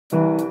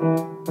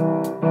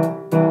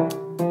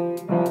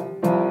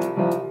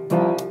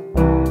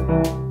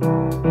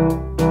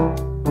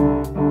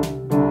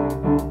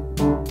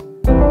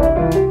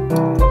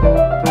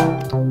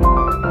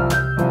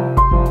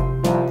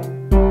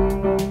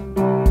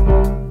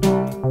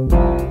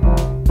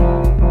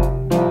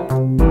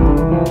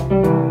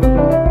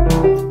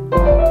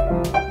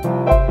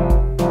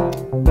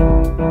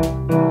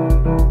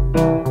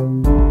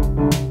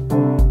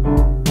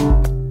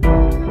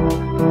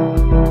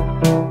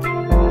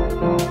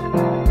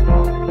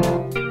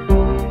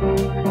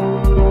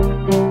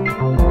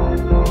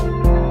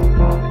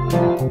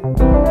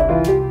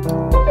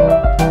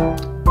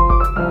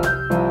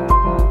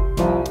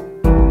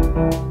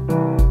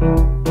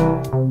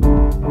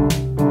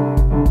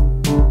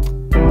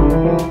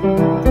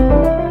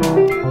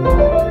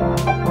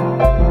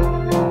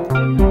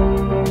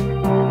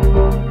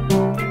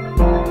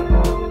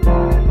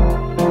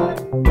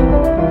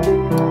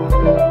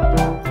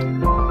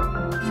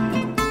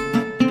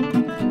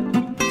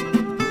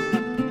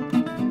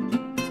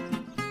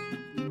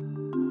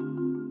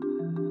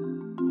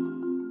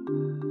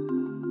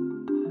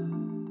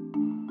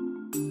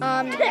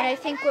And I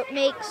think what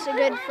makes a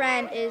good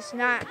friend is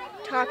not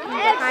talking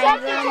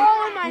behind them,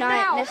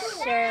 not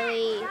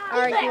necessarily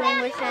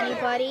arguing with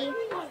anybody.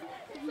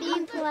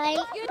 Being polite,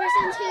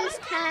 person who's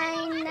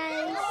kind,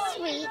 nice,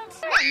 sweet.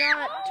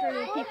 Not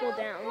turning people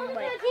down,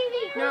 like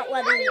not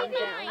letting them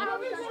down.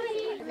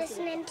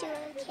 Listening to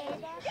a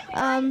kid.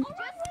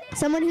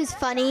 Someone who's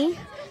funny,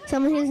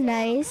 someone who's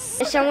nice.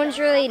 If someone's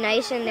really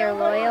nice and they're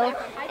loyal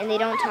and they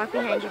don't talk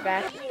behind your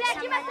back.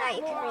 Someone that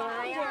you can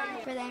rely on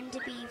for them to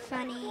be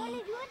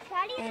funny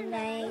and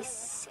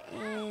nice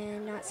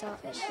and not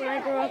selfish. When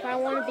I grow up, I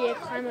want to be a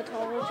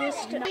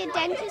climatologist. Be a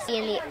dentist. Be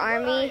in the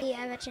army. Be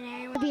a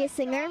veterinarian. Be a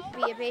singer.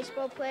 Be a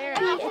baseball player.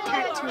 Be a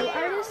tattoo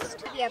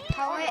artist. Be a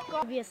poet.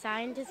 Be a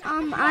scientist.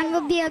 I'm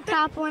gonna be a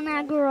cop when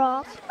I grow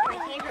up. My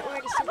favorite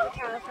word is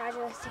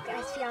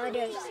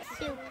supercalifragilisticexpialidocious.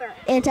 Super.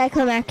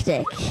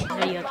 Anticlimactic.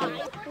 Video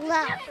games.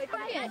 Love.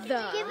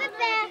 Give it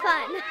back.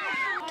 Fun.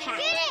 Cat. Get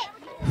it.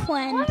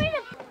 Friend.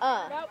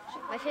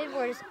 My favorite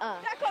word is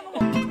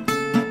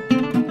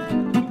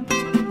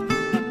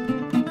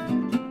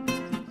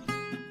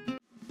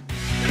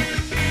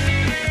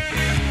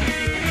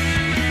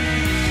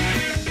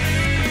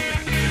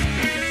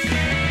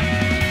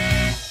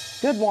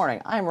Good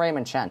morning, I'm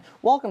Raymond Chen.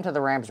 Welcome to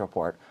the Rams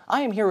Report.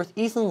 I am here with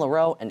Ethan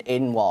LaRoe and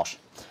Aiden Walsh.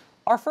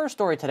 Our first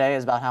story today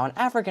is about how an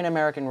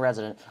African-American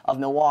resident of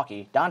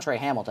Milwaukee, Dontre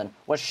Hamilton,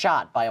 was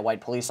shot by a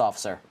white police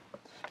officer.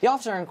 The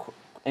officer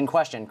in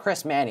question,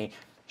 Chris Manny,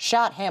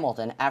 shot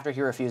Hamilton after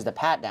he refused a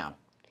pat-down.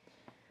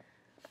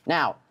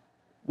 Now,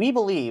 we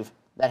believe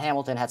that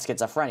Hamilton had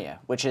schizophrenia,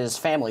 which his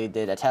family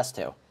did attest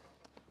to.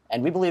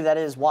 And we believe that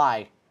is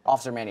why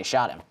Officer Manny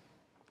shot him.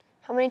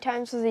 How many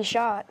times was he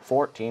shot?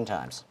 14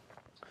 times.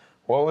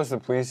 What was the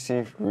police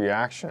chief's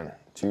reaction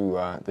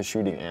to the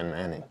shooting and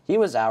Manning? He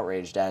was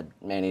outraged at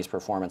Manny's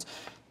performance.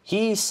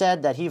 He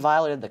said that he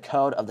violated the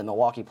code of the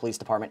Milwaukee Police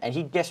Department and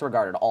he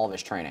disregarded all of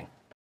his training.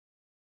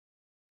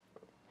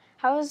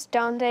 How is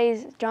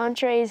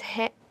Dontre's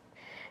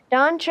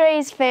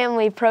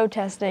family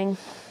protesting?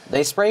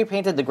 They spray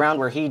painted the ground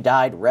where he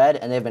died red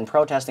and they've been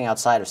protesting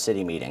outside of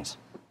city meetings.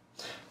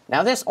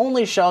 Now this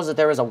only shows that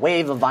there is a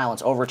wave of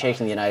violence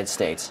overtaking the United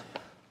States.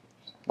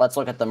 Let's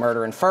look at the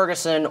murder in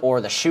Ferguson or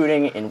the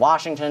shooting in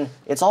Washington.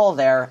 It's all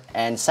there,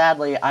 and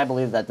sadly, I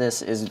believe that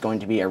this is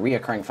going to be a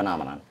reoccurring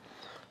phenomenon.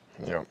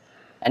 Yep.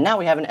 And now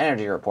we have an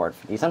energy report.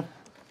 Ethan?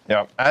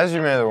 Yep. As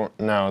you may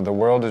know, the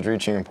world is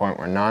reaching a point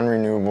where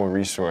non-renewable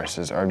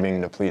resources are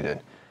being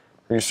depleted.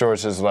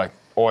 Resources like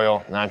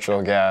oil,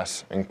 natural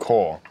gas, and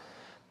coal.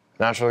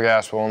 Natural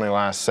gas will only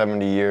last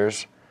 70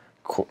 years,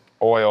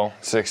 oil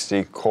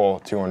 60, coal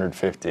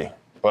 250.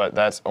 But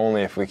that's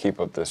only if we keep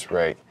up this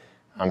rate.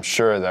 I'm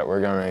sure that we're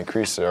going to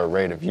increase our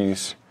rate of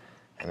use,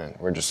 and then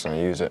we're just going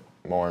to use it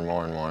more and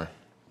more and more.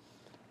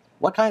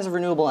 What kinds of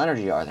renewable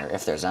energy are there,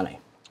 if there's any?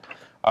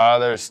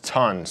 There's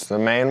tons. The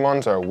main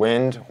ones are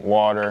wind,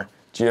 water,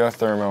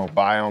 geothermal,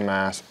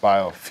 biomass,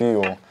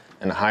 biofuel,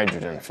 and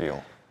hydrogen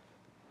fuel.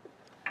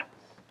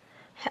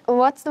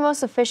 What's the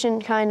most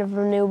efficient kind of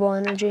renewable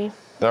energy?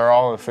 They're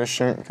all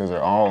efficient because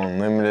they're all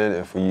unlimited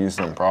if we use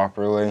them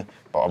properly.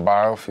 But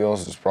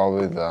biofuels is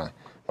probably the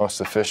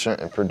most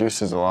efficient. It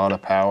produces a lot of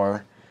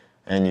power,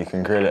 and you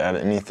can create it out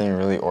of anything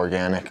really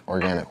organic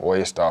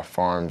waste off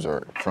farms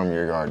or from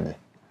your garden.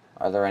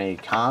 Are there any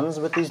cons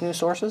with these new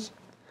sources?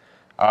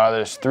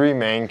 There's three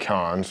main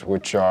cons,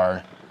 which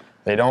are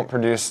they don't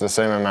produce the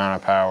same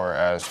amount of power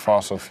as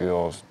fossil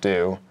fuels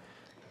do.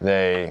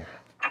 They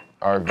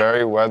are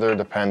very weather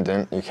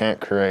dependent. You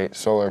can't create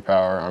solar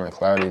power on a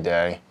cloudy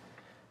day,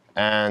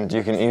 and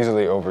you can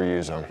easily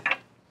overuse them.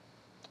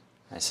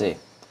 I see.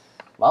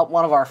 Well,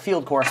 one of our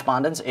field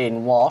correspondents,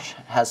 Aiden Walsh,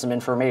 has some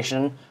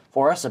information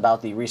for us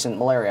about the recent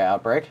malaria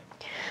outbreak.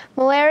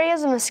 Malaria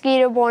is a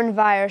mosquito-borne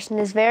virus and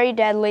is very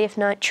deadly if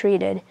not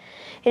treated.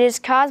 It is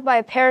caused by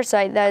a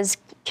parasite that is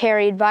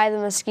carried by the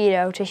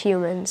mosquito to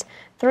humans.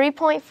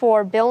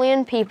 3.4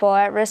 billion people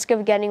at risk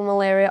of getting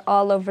malaria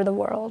all over the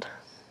world.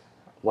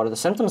 What are the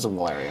symptoms of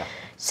malaria?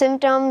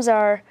 Symptoms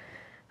are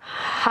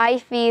high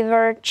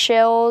fever,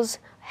 chills,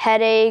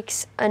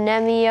 headaches,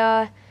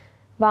 anemia,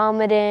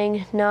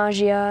 vomiting,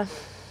 nausea.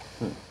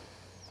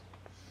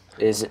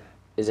 Is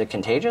it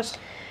contagious?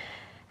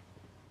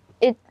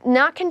 It's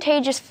not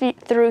contagious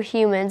through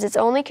humans. It's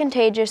only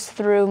contagious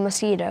through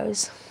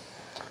mosquitoes.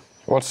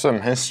 What's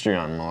some history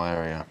on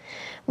malaria?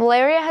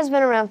 Malaria has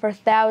been around for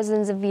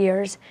thousands of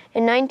years.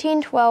 In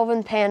 1912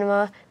 in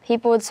Panama,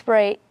 people would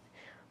spray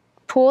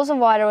pools of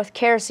water with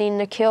kerosene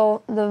to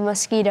kill the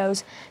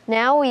mosquitoes.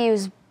 Now we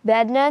use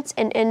bed nets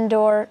and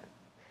indoor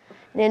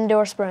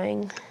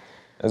spraying.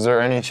 Is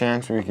there any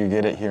chance we could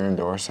get it here in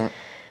Dorset?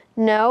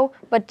 No,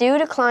 but due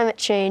to climate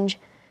change,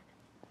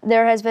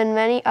 there has been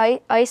many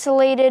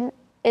isolated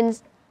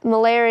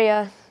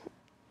malaria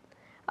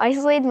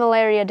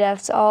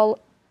deaths all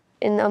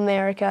in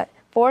America.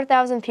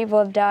 4,000 people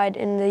have died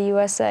in the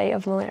USA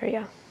of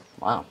malaria.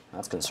 Wow,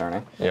 that's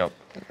concerning. Yep.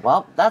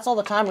 Well, that's all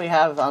the time we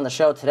have on the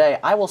show today.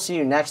 I will see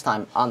you next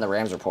time on the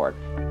Rams Report.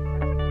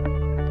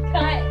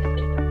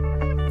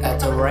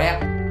 That's a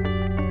wrap.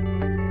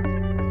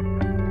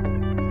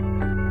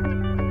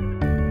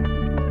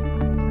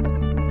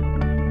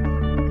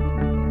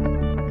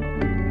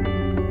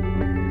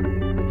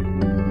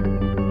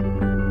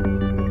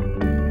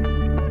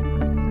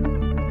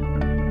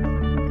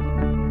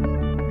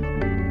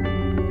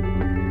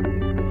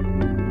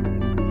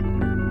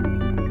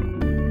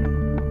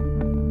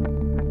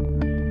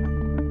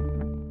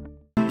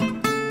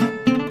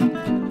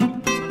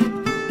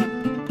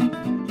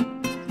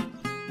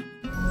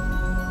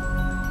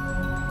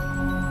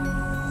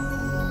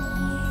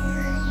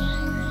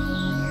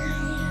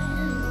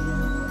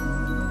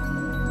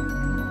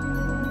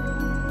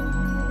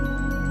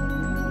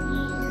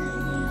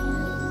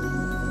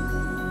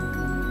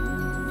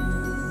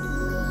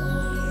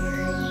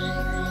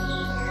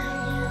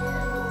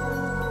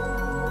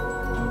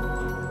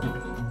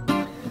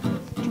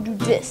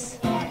 This.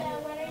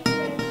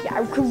 Yeah,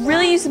 I could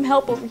really use some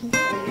help over here.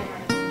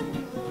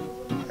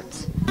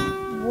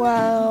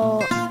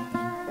 Well,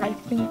 I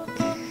think.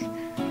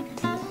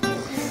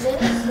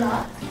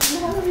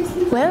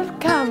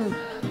 Welcome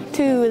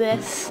to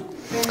this.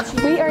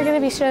 We are going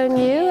to be showing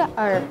you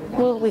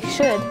we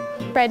should.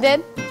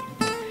 Brandon?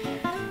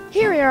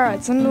 Here we are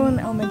at Sunderland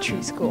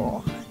Elementary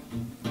School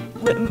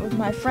with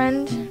my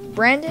friend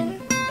Brandon.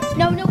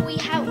 No,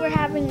 we're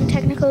having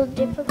technical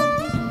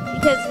difficulties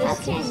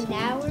because this is...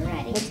 now we're ready.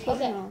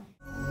 Okay.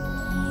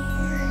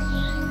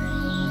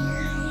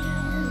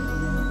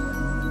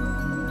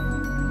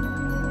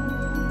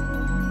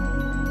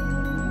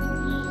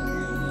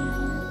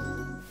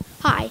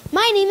 Hi,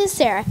 my name is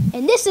Sarah,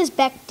 and this is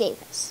Beck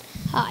Davis.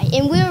 Hi,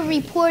 and we're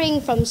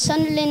reporting from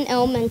Sunderland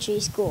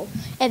Elementary School.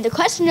 And the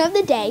question of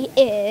the day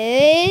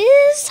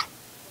is,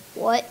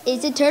 what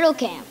is a turtle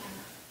cam?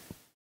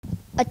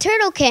 A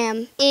turtle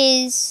cam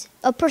is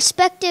a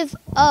perspective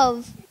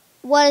of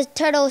what a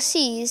turtle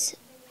sees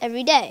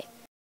every day.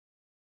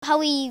 How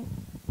we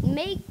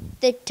make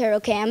the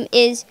turtle cam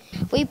is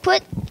we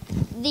put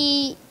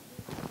the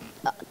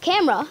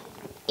camera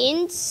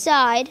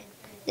inside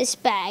this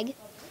bag,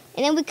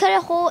 and then we cut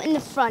a hole in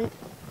the front,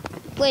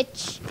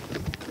 which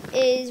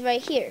is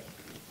right here.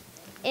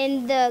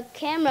 And the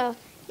camera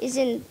is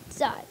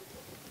inside.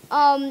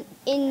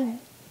 And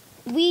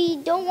we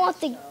don't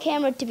want the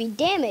camera to be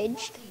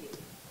damaged,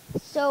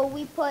 so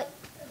we put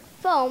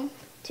foam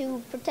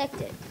to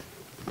protect it.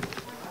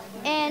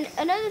 And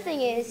another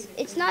thing is,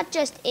 it's not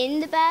just in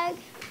the bag,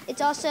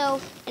 it's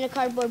also in a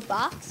cardboard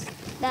box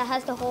that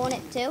has the hole in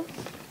it too.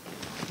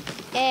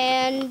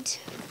 And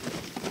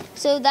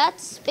so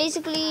that's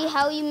basically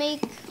how you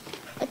make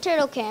a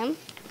turtle cam.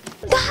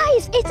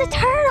 Guys, it's a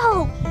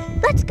turtle!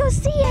 Let's go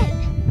see it!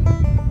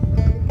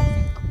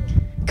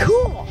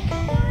 Cool!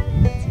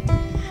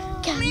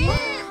 Come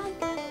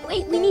on!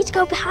 Wait, we need to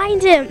go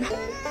behind him.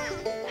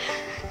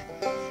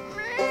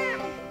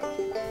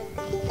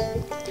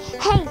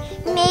 Hey,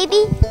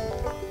 maybe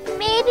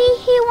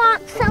he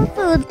wants some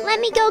food. Let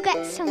me go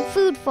get some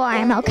food for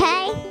him,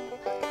 okay?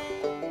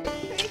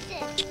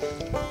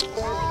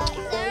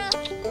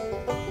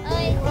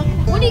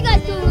 What are you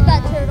guys doing with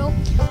that turtle?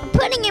 I'm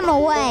putting him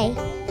away.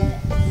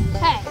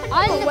 Hey,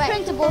 I'm the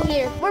principal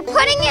here. We're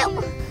putting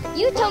it...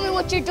 You tell me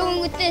what you're doing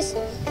with this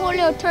poor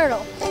little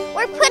turtle.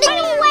 We're putting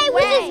him away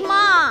with his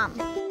mom.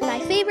 My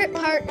favorite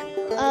part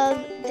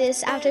of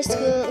this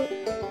after-school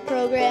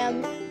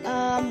program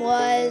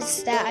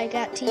was that I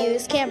got to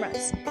use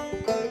cameras.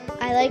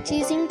 I liked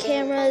using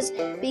cameras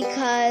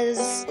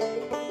because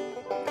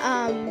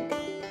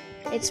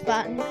it's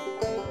fun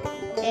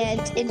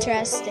and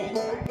interesting.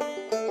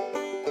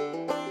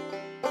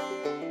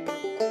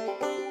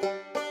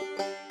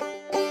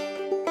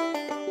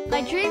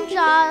 My dream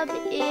job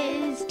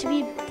is to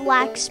be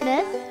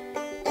blacksmith.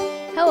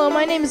 Hello,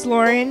 my name is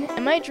Lauren,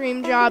 and my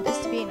dream job is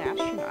to be an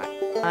astronaut.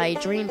 My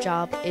dream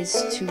job is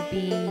to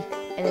be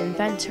an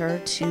inventor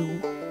to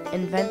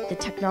invent the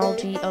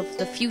technology of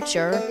the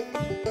future.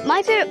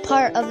 My favorite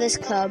part of this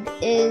club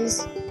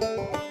is,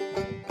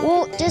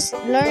 well, just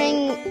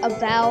learning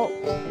about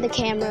the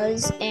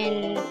cameras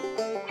and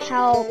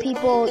how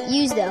people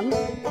use them.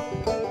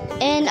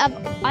 And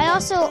I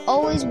also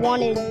always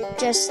wanted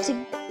just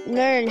to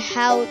learn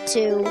how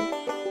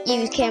to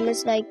use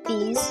cameras like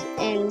these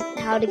and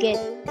how to get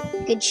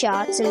good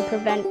shots and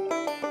prevent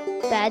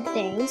bad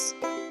things.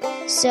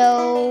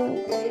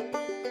 So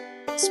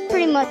that's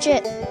pretty much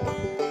it.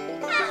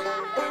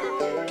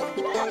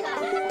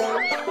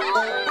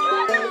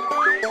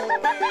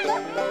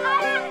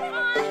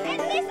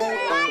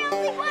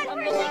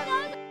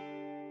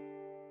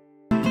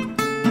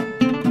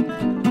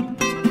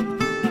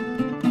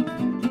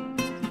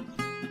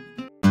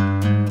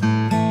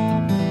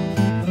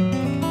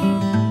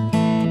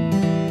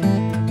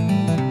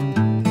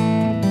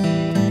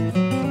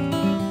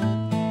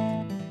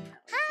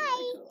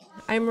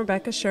 I'm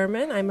Rebecca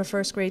Sherman. I'm a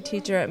first grade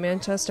teacher at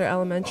Manchester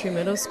Elementary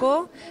Middle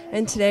School,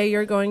 and today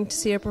you're going to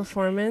see a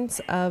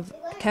performance of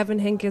Kevin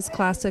Henke's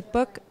classic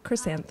book,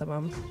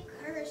 Chrysanthemum.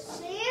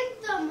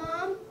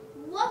 Chrysanthemum?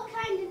 What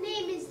kind of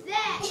name is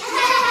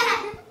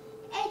that?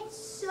 It's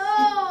so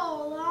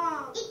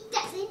long. It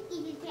doesn't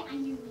even fit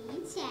on your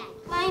name tag.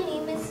 My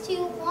name is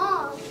too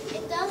long.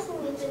 It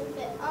doesn't even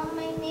fit on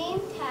my name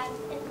tag,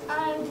 and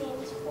I'm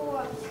named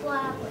for a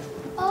flower.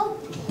 Oh,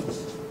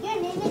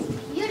 your name is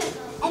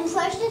beautiful. And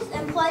precious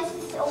and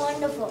priceless and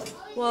wonderful.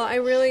 Well, I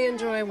really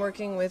enjoy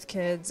working with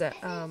kids at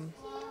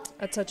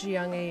such a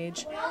young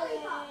age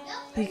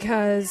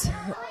because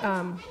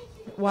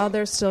while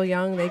they're still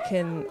young, they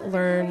can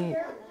learn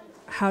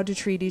how to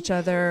treat each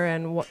other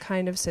and what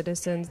kind of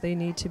citizens they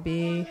need to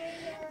be,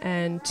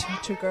 and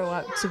to grow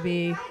up to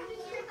be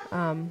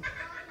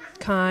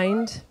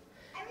kind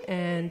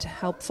and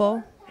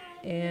helpful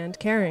and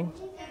caring.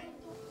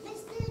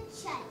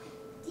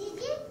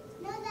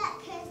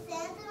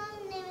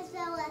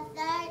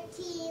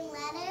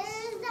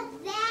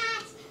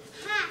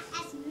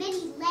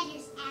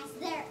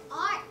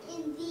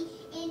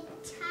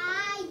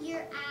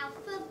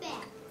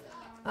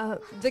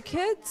 The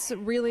kids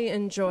really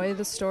enjoy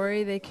the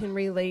story. They can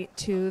relate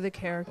to the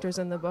characters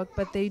in the book,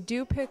 but they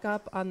do pick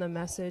up on the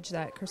message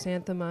that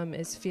Chrysanthemum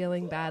is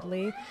feeling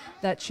badly,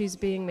 that she's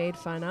being made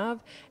fun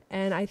of.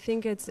 And I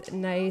think it's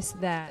nice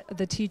that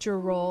the teacher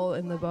role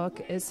in the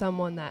book is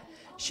someone that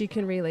she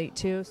can relate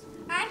to.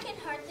 I can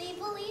hardly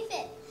believe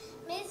it.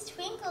 Miss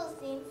Twinkle's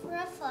named for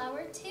a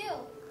flower too,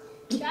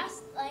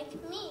 just like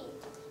me.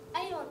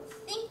 I don't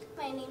think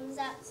my name is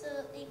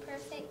absolutely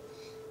perfect.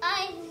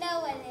 I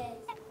know it is.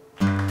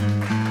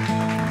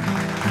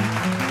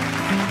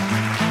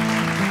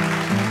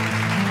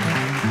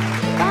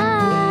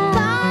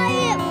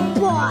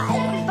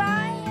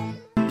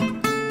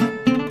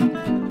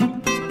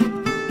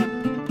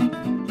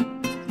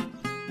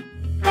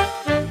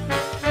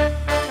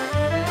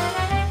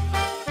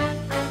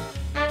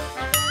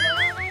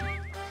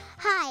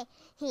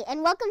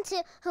 And welcome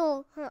to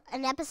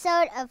an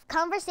episode of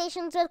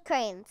Conversations with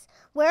Cranes.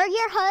 We're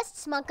your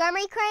hosts,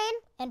 Montgomery Crane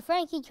and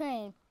Frankie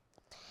Crane.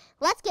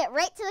 Let's get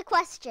right to the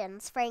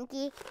questions,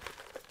 Frankie.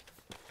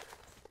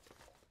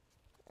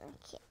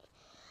 Okay.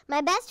 My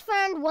best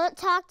friend won't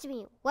talk to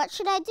me. What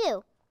should I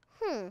do?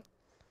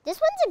 This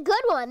one's a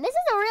good one. This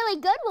is a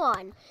really good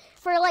one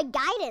for like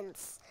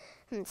guidance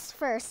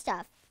for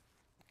stuff.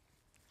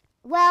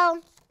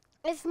 Well,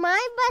 if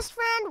my best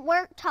friend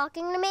weren't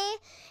talking to me,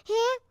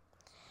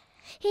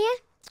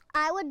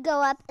 I would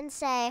go up and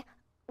say,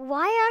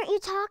 why aren't you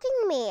talking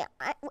to me?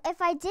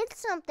 If I did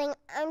something,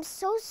 I'm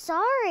so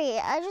sorry.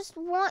 I just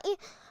want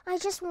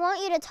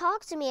you to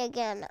talk to me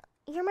again.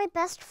 You're my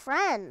best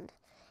friend.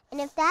 And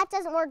if that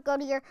doesn't work, go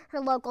to her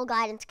local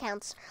guidance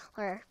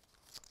counselor.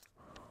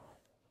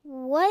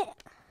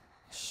 What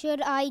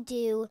should I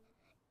do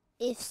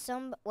if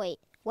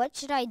what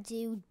should I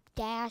do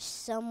dash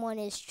someone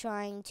is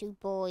trying to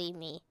bully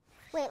me?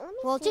 Wait, let me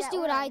Well, see just that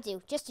do what word. I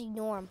do. Just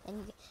ignore them.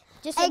 And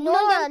just Ignore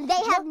them. They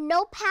have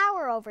no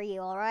power over you,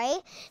 all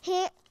right?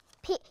 Kids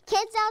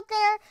out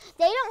there,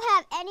 they don't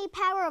have any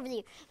power over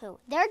you.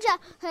 They're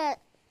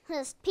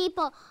just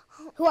people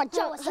who are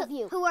jealous of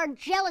you. Who are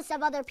jealous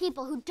of other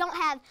people who don't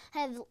have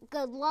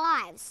good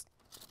lives.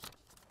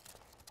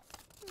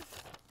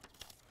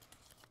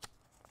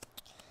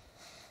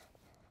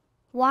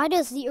 Why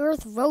does the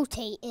Earth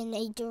rotate in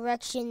a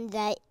direction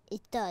that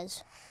it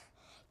does?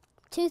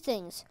 Two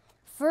things.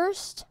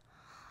 First,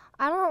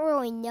 I don't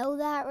really know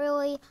that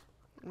really.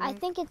 I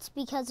think it's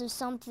because of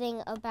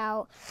something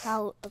about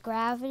how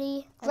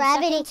gravity.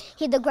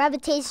 The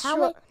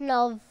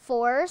gravitational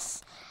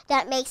force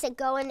that makes it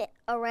going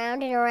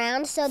around and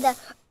around. So it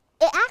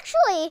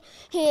actually,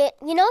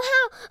 you know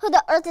how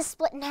the Earth is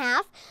split in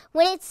half?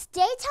 When it's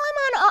daytime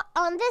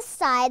on this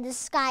side, the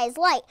sky is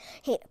light.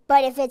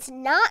 But if it's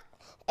not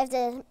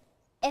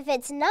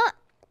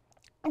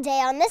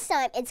day on this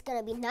side, it's going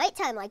to be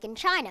nighttime like in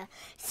China.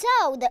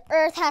 So the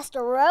Earth has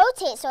to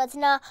rotate so it's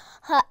not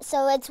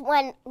so it's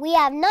when we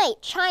have night,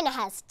 China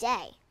has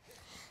day.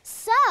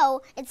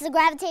 So it's the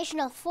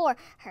gravitational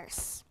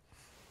force.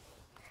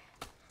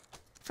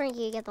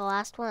 Frankie, you get the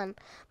last one.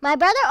 My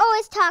brother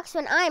always talks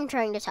when I'm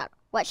trying to talk.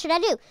 What should I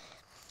do?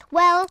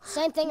 Well,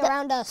 same thing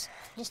around us.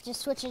 Just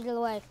switch it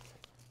away.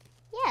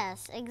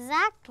 Yes,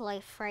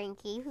 exactly,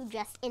 Frankie, who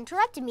just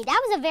interrupted me.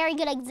 That was a very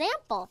good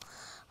example.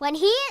 When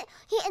he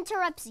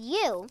interrupts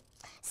you,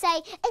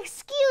 say,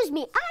 "Excuse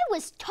me, I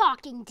was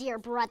talking, dear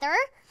brother,"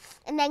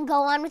 and then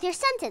go on with your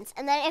sentence.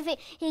 And then if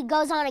he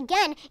goes on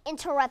again,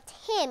 interrupt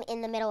him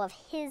in the middle of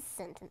his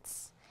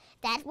sentence.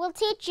 That will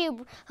teach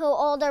you who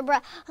older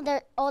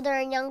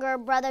and younger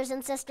brothers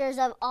and sisters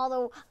of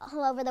all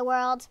over the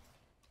world.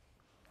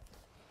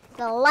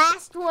 The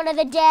last one of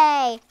the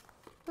day.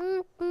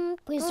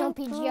 Please don't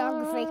be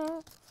geography.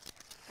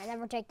 I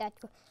never take that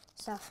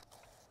stuff.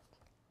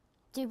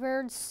 Do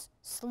birds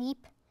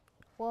sleep?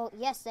 Well,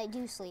 yes, they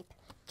do sleep.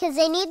 Because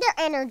they need their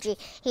energy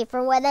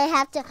for when they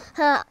have to,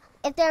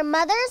 if they're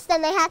mothers,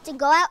 then they have to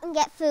go out and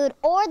get food,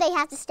 or they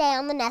have to stay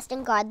on the nest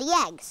and guard the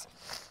eggs.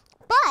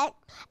 But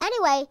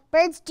anyway,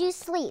 birds do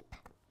sleep.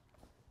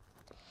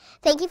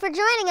 Thank you for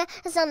joining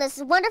us on this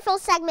wonderful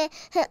segment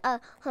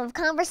of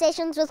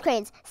Conversations with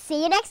Cranes.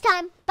 See you next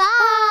time.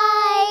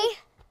 Bye.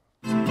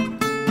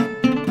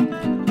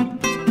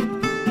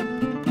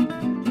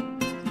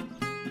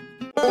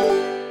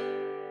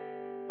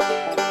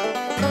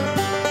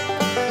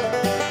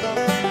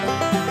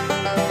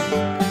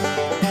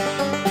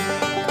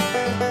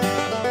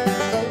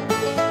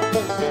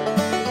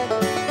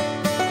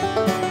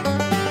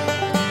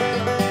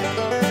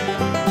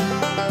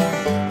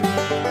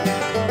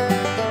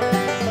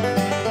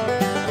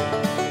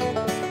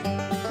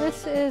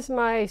 This is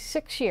my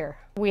 6th year.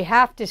 We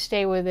have to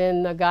stay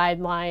within the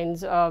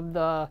guidelines of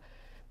the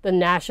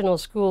National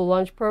School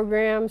Lunch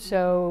Program,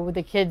 so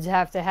the kids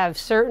have to have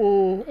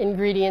certain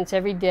ingredients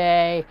every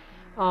day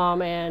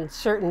and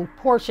certain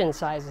portion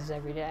sizes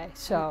every day.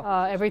 So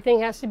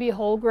everything has to be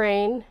whole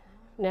grain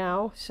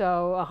now,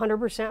 so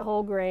 100%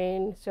 whole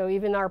grain. So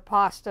even our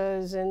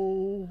pastas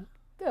and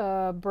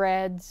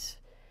breads,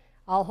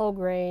 all whole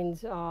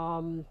grains.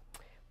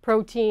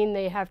 Protein,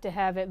 they have to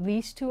have at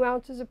least 2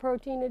 ounces of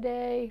protein a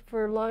day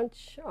for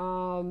lunch.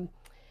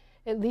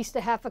 At least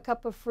a half a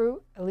cup of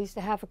fruit, at least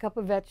a half a cup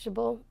of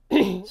vegetable.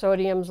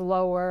 Sodium's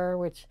lower,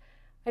 which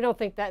I don't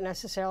think that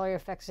necessarily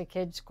affects the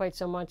kids quite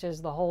so much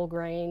as the whole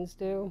grains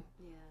do.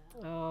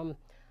 A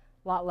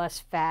lot less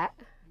fat.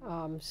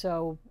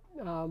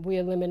 We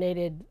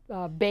eliminated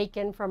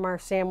bacon from our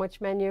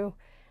sandwich menu,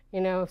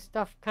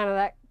 stuff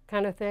that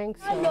kind of thing.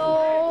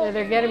 So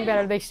they're getting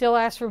better. They still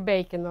ask for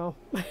bacon though.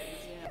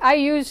 I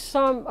use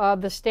some,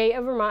 the state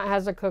of Vermont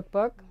has a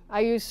cookbook. I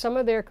use some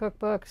of their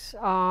cookbooks.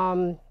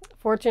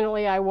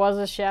 Fortunately, I was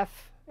a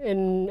chef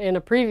in a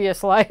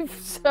previous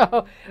life,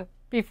 so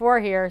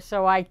before here,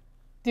 so I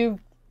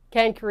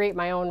can create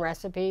my own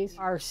recipes.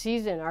 Our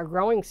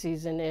growing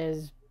season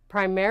is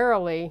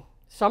primarily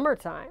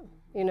summertime,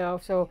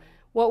 so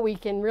what we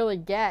can really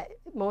get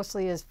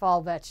mostly is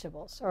fall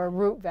vegetables or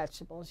root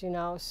vegetables,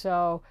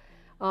 so,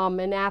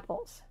 and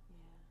apples.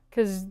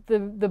 Because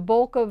the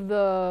bulk of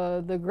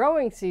the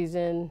growing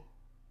season,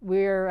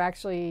 we're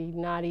actually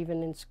not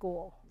even in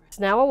school. It's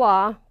now a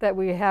law that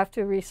we have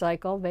to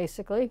recycle,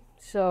 basically.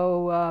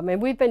 So, and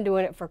we've been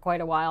doing it for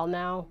quite a while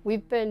now.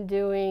 We've been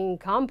doing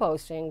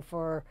composting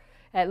for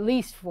at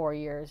least 4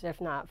 years, if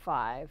not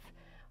 5.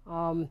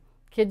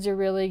 Kids are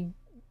really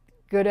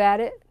good at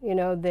it.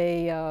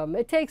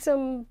 It takes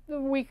them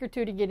a week or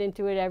 2 to get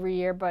into it every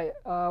year, but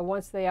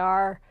once they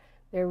are,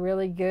 they're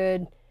really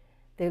good.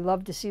 They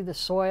love to see the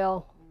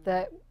soil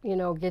that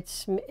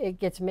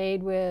gets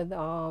made with,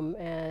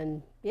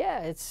 and yeah,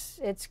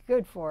 it's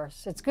good for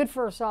us. It's good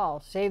for us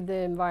all. Save the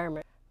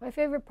environment. My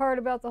favorite part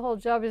about the whole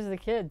job is the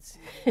kids.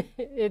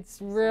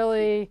 It's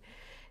really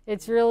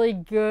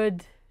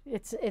good.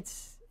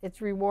 It's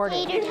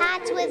rewarding. Tater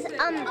tots with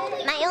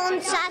my own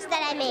sauce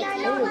that I make.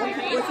 Oh,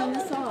 what's in the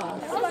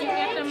sauce?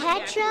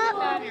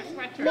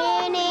 Ketchup,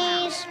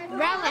 mayonnaise,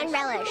 and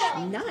relish.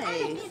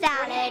 Nice.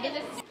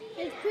 Salad.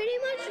 It's pretty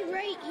much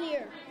right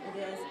here. It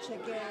is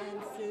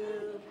chicken,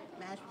 soup,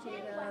 mashed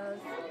potatoes,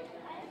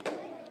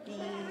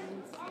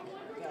 beans.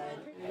 Good.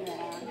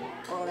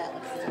 Yeah. Oh, that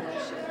looks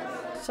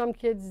delicious. Some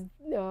kids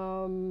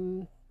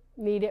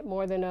need it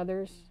more than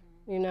others,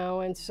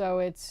 and so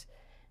it's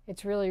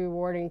really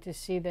rewarding to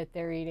see that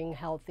they're eating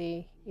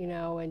healthy,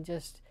 and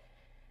just,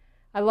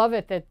 I love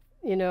it that,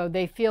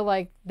 they feel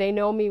like they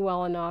know me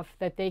well enough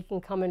that they can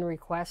come and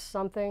request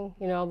something,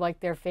 like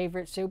their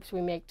favorite soups.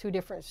 We make 2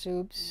 different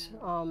soups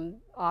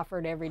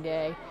offered every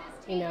day.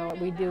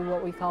 We do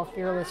what we call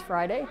Fearless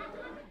Friday,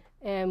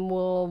 and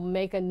we'll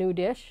make a new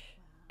dish,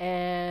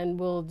 and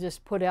we'll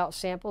just put out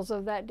samples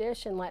of that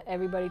dish and let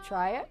everybody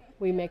try it.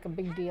 We make a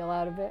big deal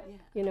out of it.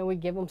 We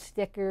give them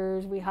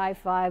stickers, we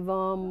high-five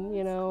them,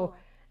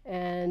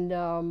 and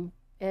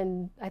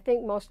I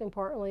think most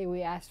importantly,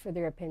 we ask for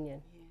their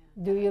opinion.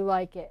 Do you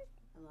like it?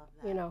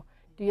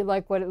 Do you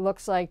like what it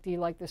looks like? Do you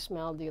like the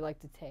smell? Do you like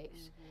the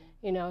taste?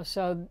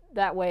 So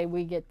that way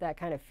we get that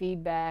kind of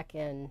feedback,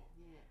 and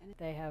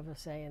they have a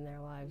say in their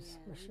lives,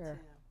 for sure.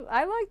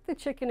 I like the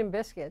chicken and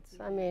biscuits.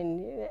 I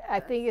mean, I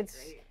think it's,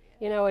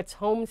 it's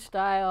home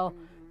style.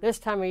 this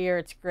time of year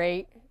it's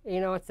great. You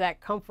know, it's that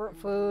comfort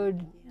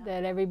food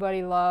that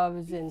everybody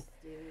loves, and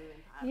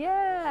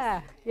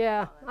yeah.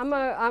 I'm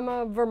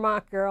a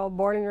Vermont girl,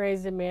 born and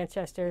raised in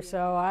Manchester,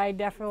 so I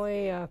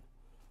definitely,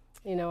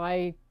 you know,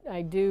 I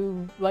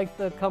do like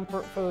the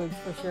comfort foods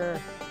for sure.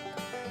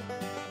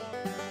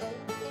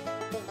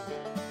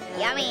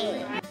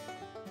 Yummy.